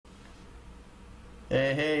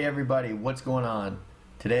Hey everybody, what's going on?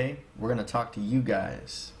 Today we're going to talk to you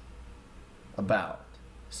guys about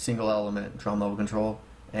single element drum level control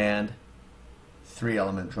and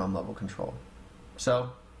 3-element drum level control.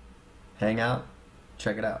 So, hang out,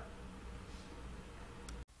 check it out.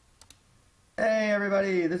 Hey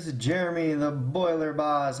everybody, this is Jeremy, the Boiler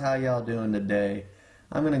Boss. How y'all doing today?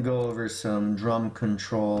 I'm going to go over some drum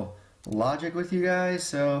control logic with you guys,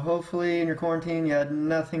 so hopefully in your quarantine you had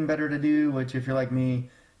nothing better to do, which if you're like me,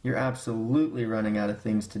 you're absolutely running out of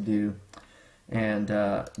things to do. And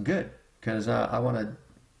good, because I want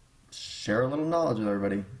to share a little knowledge with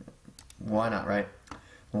everybody. Why not, right?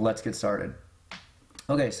 Well, let's get started.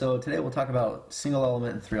 Okay, so today we'll talk about single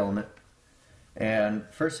element and 3-element. And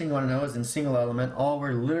first thing you want to know is in single element, all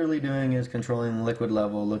we're literally doing is controlling liquid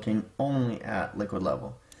level, looking only at liquid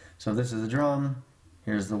level. So if this is a drum,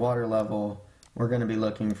 here's the water level. We're going to be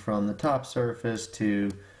looking from the top surface to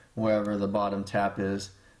wherever the bottom tap is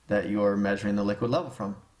that you're measuring the liquid level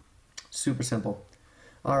from. Super simple.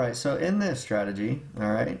 Alright, so in this strategy,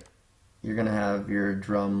 alright, you're going to have your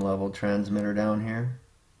drum level transmitter down here.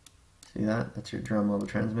 See that? That's your drum level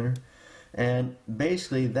transmitter. And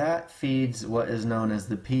basically that feeds what is known as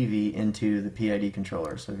the PV into the PID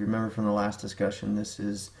controller. So if you remember from the last discussion, this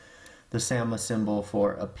is the SAMA symbol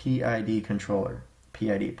for a PID controller.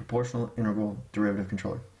 PID, proportional integral derivative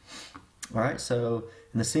controller. Alright, so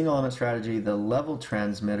in the single element strategy, the level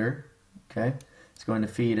transmitter, okay, is going to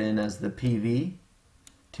feed in as the PV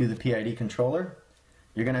to the PID controller.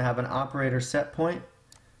 You're going to have an operator set point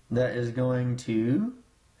that is going to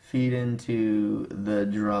feed into the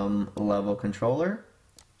drum level controller.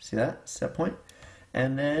 See that? Set point.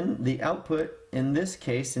 And then the output, in this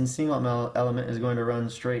case, in single element, is going to run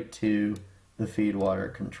straight to the feed water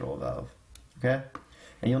control valve. Okay?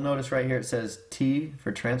 And you'll notice right here it says T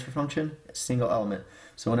for transfer function, single element.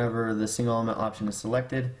 So whenever the single element option is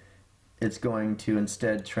selected, it's going to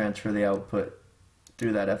instead transfer the output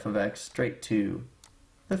through that f of x straight to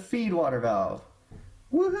the feed water valve.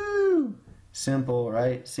 Woohoo! Simple,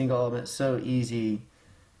 right? Single element, so easy.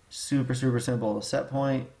 Super simple. Set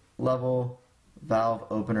point, level, valve,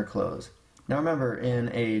 open or close. Now remember,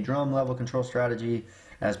 in a drum level control strategy,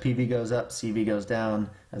 as PV goes up, CV goes down.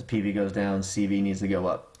 As PV goes down, CV needs to go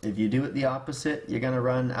up. If you do it the opposite, you're going to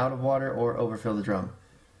run out of water or overfill the drum.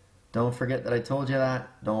 Don't forget that I told you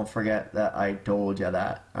that. Don't forget that I told you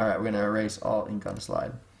that. Alright, we're going to erase all ink on the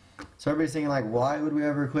slide. So everybody's thinking like, why would we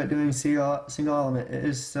ever quit doing single element? It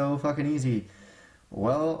is so fucking easy.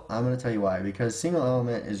 Well, I'm going to tell you why. Because single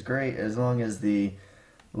element is great as long as the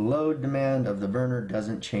load demand of the burner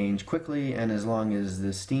doesn't change quickly, and as long as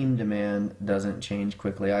the steam demand doesn't change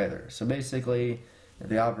quickly either. So basically, if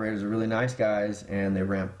the operators are really nice guys and they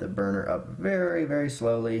ramp the burner up very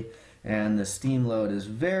slowly and the steam load is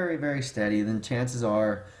very steady, then chances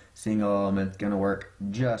are single element's going to work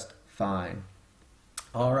just fine.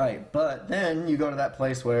 Alright, but then you go to that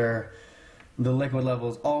place where the liquid level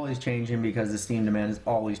is always changing because the steam demand is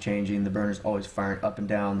always changing, the burner's always firing up and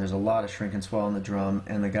down, there's a lot of shrink and swell in the drum,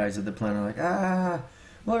 and the guys at the plant are like,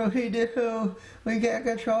 what do we do? We can't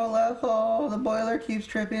control level, the boiler keeps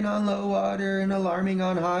tripping on low water and alarming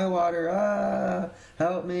on high water,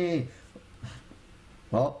 help me.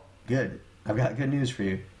 Well, good. I've got good news for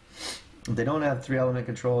you. If they don't have 3-element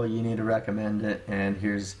control, you need to recommend it, and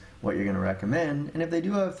here's what you're going to recommend. And if they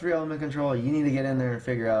do have 3-element control, you need to get in there and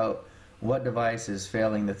figure out what device is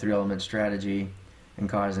failing the 3-element strategy and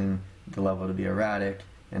causing the level to be erratic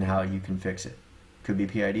and how you can fix it. Could be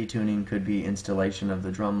PID tuning, could be installation of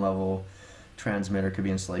the drum level transmitter, could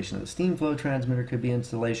be installation of the steam flow transmitter, could be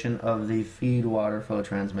installation of the feed water flow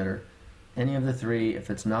transmitter. Any of the three,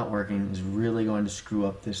 if it's not working, is really going to screw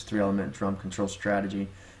up this 3-element drum control strategy,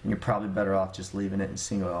 and you're probably better off just leaving it in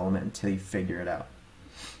single element until you figure it out.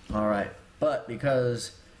 Alright, but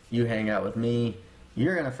because you hang out with me,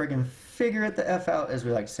 you're going to freaking figure it the F out, as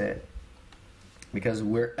we like to say it. Because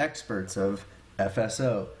we're experts of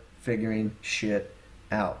FSO, figuring shit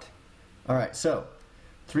out. Alright, so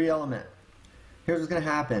 3-element. Here's what's going to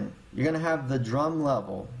happen. You're going to have the drum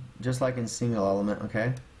level, just like in single element,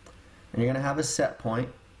 okay? And you're going to have a set point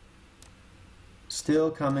still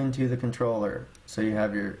coming to the controller. So you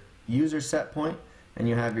have your user set point and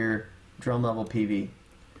you have your drum level PV.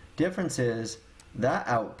 Difference is that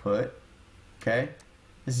output, okay,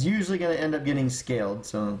 is usually going to end up getting scaled,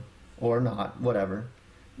 so, or not, whatever.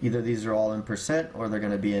 Either these are all in percent or they're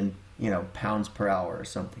going to be in, you know, pounds per hour or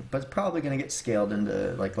something. But it's probably going to get scaled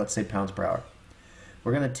into, like, let's say pounds per hour.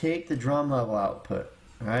 We're going to take the drum level output,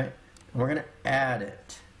 alright, and we're going to add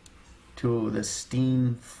it to the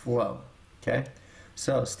steam flow, okay?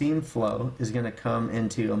 So steam flow is going to come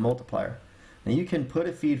into a multiplier. Now you can put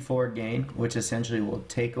a feed forward gain, which essentially will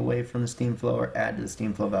take away from the steam flow or add to the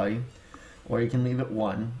steam flow value, or you can leave it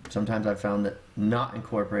 1. Sometimes I've found that not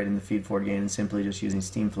incorporating the feed forward gain and simply just using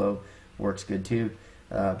steam flow works good too.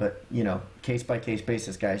 But you know, case by case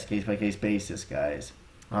basis, guys. Case by case basis, guys.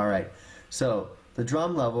 All right. So the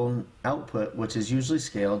drum level output, which is usually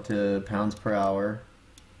scaled to pounds per hour,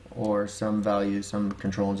 or some value, some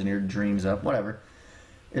control engineer dreams up, whatever,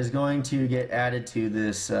 is going to get added to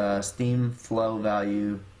this steam flow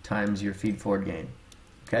value times your feed forward gain.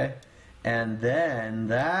 Okay? And then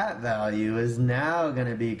that value is now going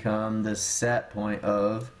to become the set point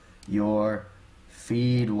of your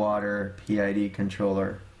feed water PID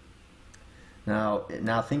controller. Now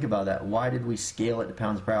think about that. Why did we scale it to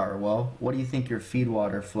pounds per hour? Well, what do you think your feed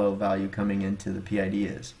water flow value coming into the PID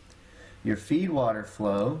is? Your feed water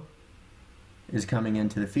flow is coming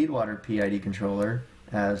into the feed water PID controller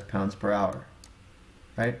as pounds per hour,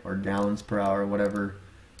 right? Or gallons per hour, whatever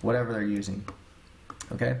they're using.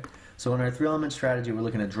 Okay? So in our 3-element strategy, we're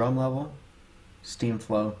looking at drum level, steam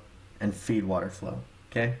flow, and feed water flow.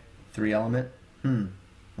 Okay? 3-element.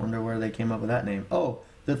 Wonder where they came up with that name. Oh,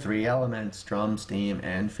 the 3 elements: drum, steam,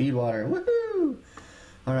 and feed water. Woohoo!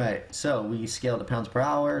 Alright, so we scale to pounds per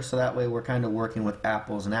hour, so that way we're kind of working with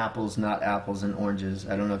apples and apples, not apples and oranges.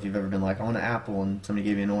 I don't know if you've ever been like, I want an apple, and somebody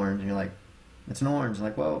gave you an orange, and you're like, it's an orange.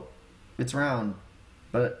 Like, well, it's round,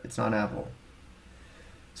 but it's not an apple.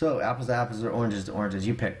 So apples to apples or oranges to oranges.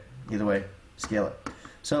 You pick. Either way, scale it.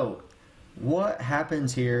 So what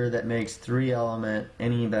happens here that makes 3-element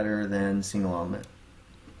any better than single element?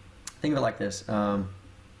 Think of it like this.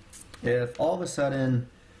 If all of a sudden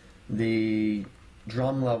the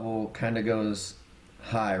drum level kind of goes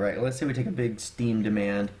high, right? Let's say we take a big steam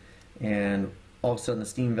demand and all of a sudden the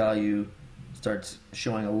steam value starts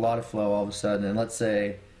showing a lot of flow all of a sudden, and let's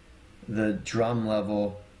say the drum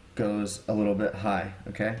level goes a little bit high,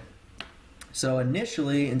 okay? So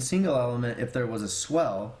initially in single element, if there was a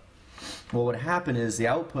swell, what would happen is the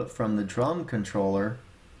output from the drum controller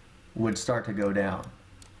would start to go down.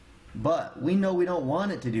 But we know we don't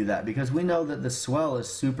want it to do that because we know that the swell is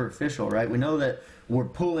superficial, right? We know that we're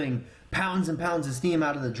pulling pounds and pounds of steam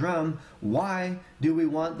out of the drum. Why do we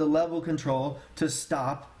want the level control to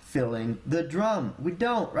stop filling the drum? We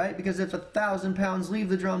don't, right? Because if 1,000 pounds leave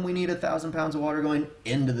the drum, we need 1,000 pounds of water going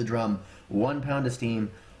into the drum. 1 pound of steam,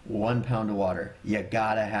 1 pound of water. You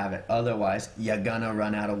gotta have it. Otherwise, you're gonna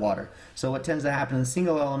run out of water. So what tends to happen in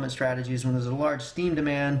single element strategies, when there's a large steam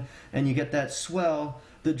demand and you get that swell,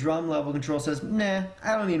 the drum level control says, nah,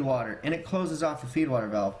 I don't need water, and it closes off the feed water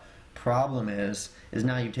valve. Problem is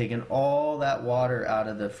now you've taken all that water out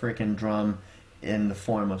of the freaking drum in the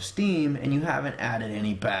form of steam, and you haven't added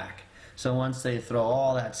any back. So once they throw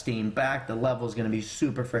all that steam back, the level is going to be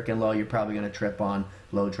super freaking low. You're probably going to trip on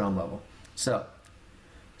low drum level. So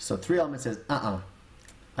 3-element says,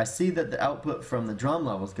 I see that the output from the drum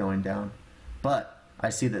level is going down, but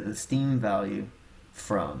I see that the steam value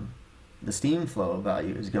from the steam flow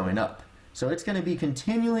value is going up. So it's going to be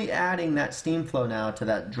continually adding that steam flow now to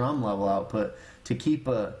that drum level output to keep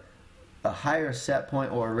a higher set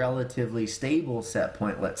point, or a relatively stable set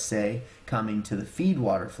point, let's say, coming to the feed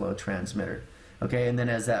water flow transmitter. Okay, and then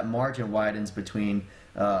as that margin widens between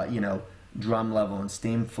drum level and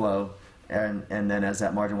steam flow, and then as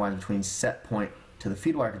that margin widens between set point to the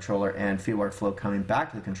feed water controller and feed water flow coming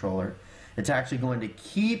back to the controller, it's actually going to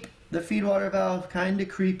keep the feed water valve kind of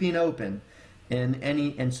creeping open.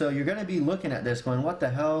 And so you're going to be looking at this going, what the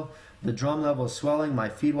hell? The drum level is swelling, my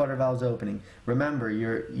feed water valve is opening. Remember,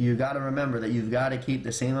 you got to remember that you've got to keep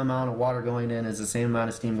the same amount of water going in as the same amount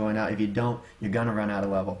of steam going out. If you don't, you're going to run out of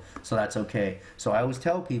level. So that's okay. So I always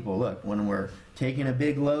tell people, look, when we're taking a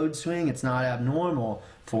big load swing, it's not abnormal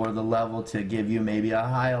for the level to give you maybe a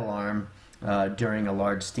high alarm during a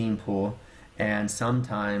large steam pool, and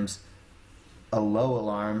sometimes a low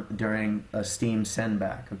alarm during a steam send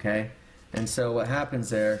back, okay? And so what happens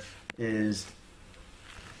there is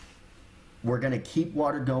we're going to keep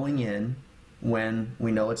water going in when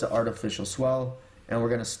we know it's an artificial swell, and we're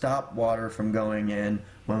going to stop water from going in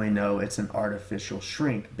when we know it's an artificial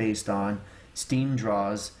shrink based on steam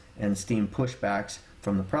draws and steam pushbacks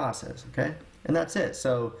from the process, okay? And that's it.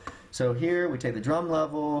 So here we take the drum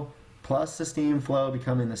level plus the steam flow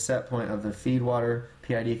becoming the set point of the feed water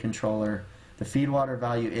PID controller. The feed water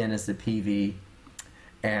value in is the PV,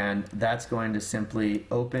 and that's going to simply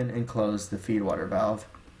open and close the feed water valve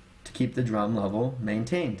to keep the drum level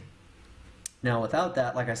maintained. Now without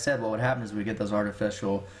that, like I said, what would happen is we get those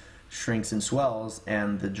artificial shrinks and swells,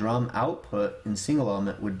 and the drum output in single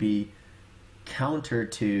element would be counter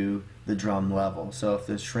to the drum level. So if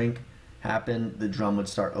the shrink happen, the drum would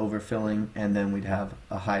start overfilling, and then we'd have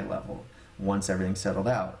a high level once everything settled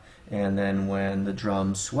out. And then when the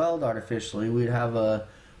drum swelled artificially, we'd have a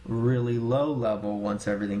really low level once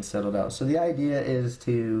everything settled out. So the idea is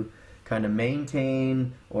to kind of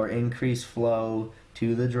maintain or increase flow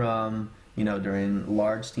to the drum, you know, during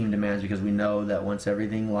large steam demands, because we know that once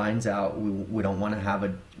everything lines out, we don't want to have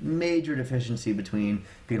a major deficiency between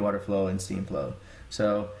feed water flow and steam flow.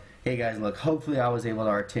 So, hey guys, look, hopefully I was able to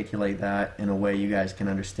articulate that in a way you guys can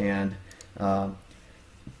understand.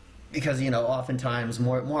 Because, you know, oftentimes,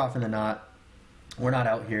 more often than not, we're not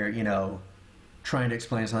out here, you know, trying to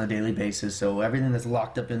explain this on a daily basis. So everything that's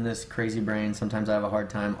locked up in this crazy brain, sometimes I have a hard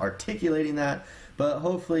time articulating that, but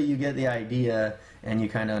hopefully you get the idea and you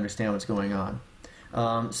kind of understand what's going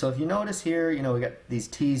on. So if you notice here, you know, we got these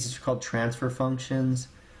T's, these are called transfer functions.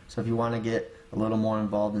 So if you want to get a little more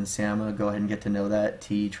involved in SAMA, go ahead and get to know that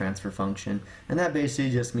T transfer function. And that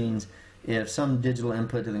basically just means if some digital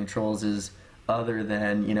input to the controls is other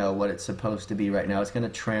than, you know, what it's supposed to be right now, it's going to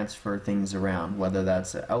transfer things around, whether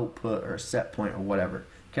that's an output or a set point or whatever.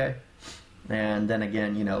 Okay, and then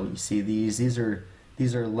again, you know, you see these are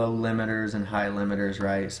low limiters and high limiters,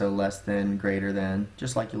 right? So less than, greater than,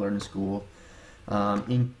 just like you learn in school.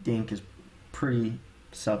 Inc is pretty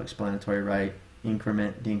self-explanatory, right?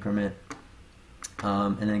 Increment, decrement,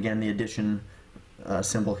 and then again the addition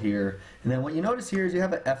symbol here. And then what you notice here is you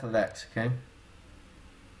have an f of x. Okay.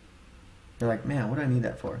 You're like, man, what do I need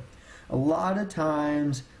that for? A lot of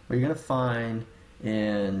times what you're going to find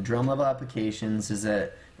in drum level applications is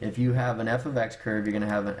that if you have an f of x curve, you're going to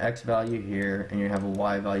have an x value here and you're going to have a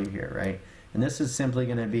y value here, right? And this is simply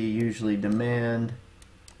going to be usually demand,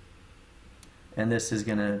 and this is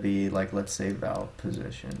going to be like, let's say, valve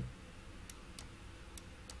position.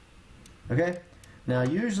 Okay? Now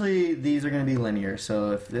usually these are going to be linear,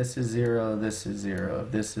 so if this is 0, this is 0.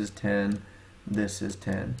 If this is 10, this is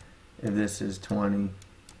 10. If this is 20,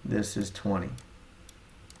 this is 20.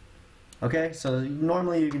 Okay, so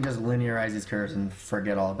normally you can just linearize these curves and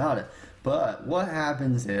forget all about it. But what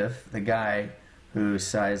happens if the guy who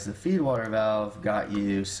sized the feed water valve got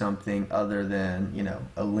you something other than, you know,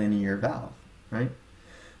 a linear valve, right?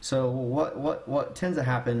 So what tends to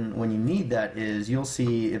happen when you need that is you'll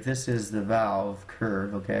see if this is the valve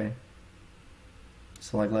curve, okay?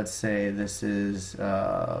 So like let's say this is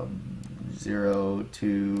 0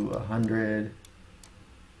 to 100,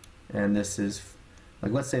 and this is,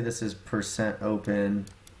 like, let's say this is percent open,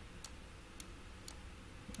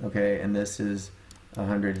 okay, and this is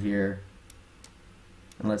 100 here,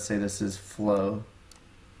 and let's say this is flow.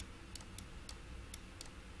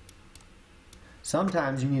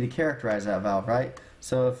 Sometimes you need to characterize that valve, right?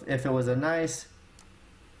 So if it was a nice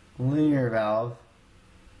linear valve,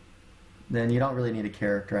 then you don't really need to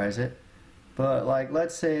characterize it. But like,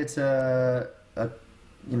 let's say it's a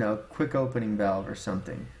you know, quick opening valve or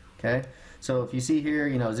something. Okay, so if you see here,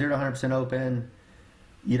 you know, 0 to 100% open,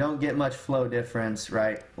 you don't get much flow difference,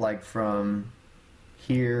 right? Like from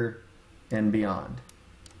here and beyond,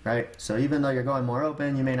 right? So even though you're going more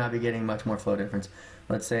open, you may not be getting much more flow difference.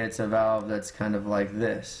 Let's say it's a valve that's kind of like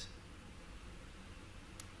this.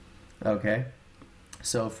 Okay,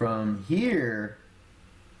 so from here,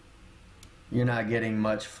 you're not getting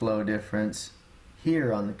much flow difference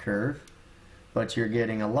here on the curve, but you're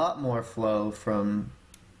getting a lot more flow from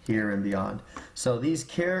here and beyond. So these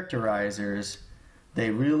characterizers, they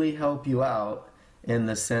really help you out in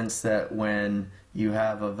the sense that when you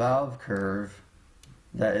have a valve curve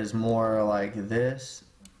that is more like this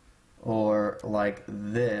or like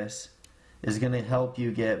this, is going to help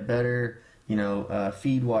you get better, you know,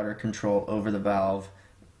 feed water control over the valve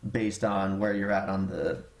based on where you're at on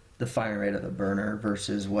the firing rate of the burner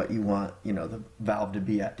versus what you want, you know, the valve to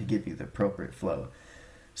be at to give you the appropriate flow.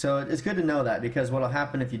 So it's good to know that, because what will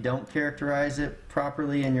happen if you don't characterize it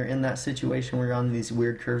properly and you're in that situation where you're on these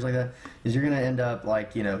weird curves like that, is you're going to end up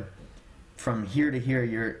like, you know, from here to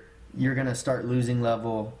here, you're going to start losing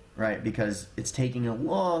level, right? Because it's taking a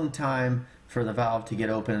long time for the valve to get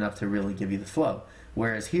open enough to really give you the flow.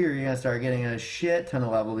 Whereas here, you're going to start getting a shit ton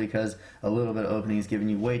of level because a little bit of opening is giving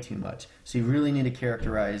you way too much. So you really need to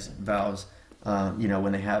characterize valves, you know,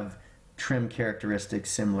 when they have trim characteristics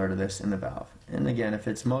similar to this in the valve. And again, if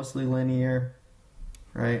it's mostly linear,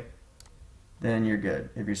 right, then you're good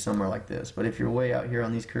if you're somewhere like this. But if you're way out here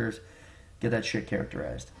on these curves, get that shit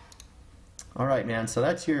characterized. Alright, man, so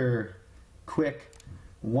that's your quick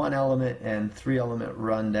 1-element and 3-element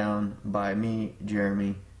rundown by me,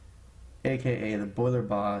 Jeremy, aka the Boiler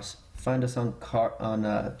Boss. Find us on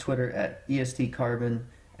Twitter at ESTCarbon,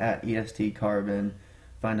 at ESTCarbon.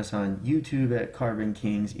 Find us on YouTube at Carbon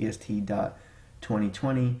Kings,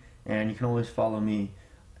 EST.2020. And you can always follow me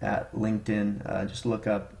at LinkedIn. Just look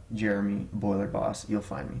up Jeremy Boiler Boss. You'll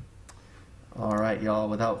find me. Alright, y'all,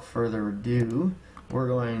 without further ado, we're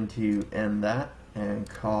going to end that and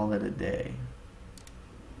call it a day.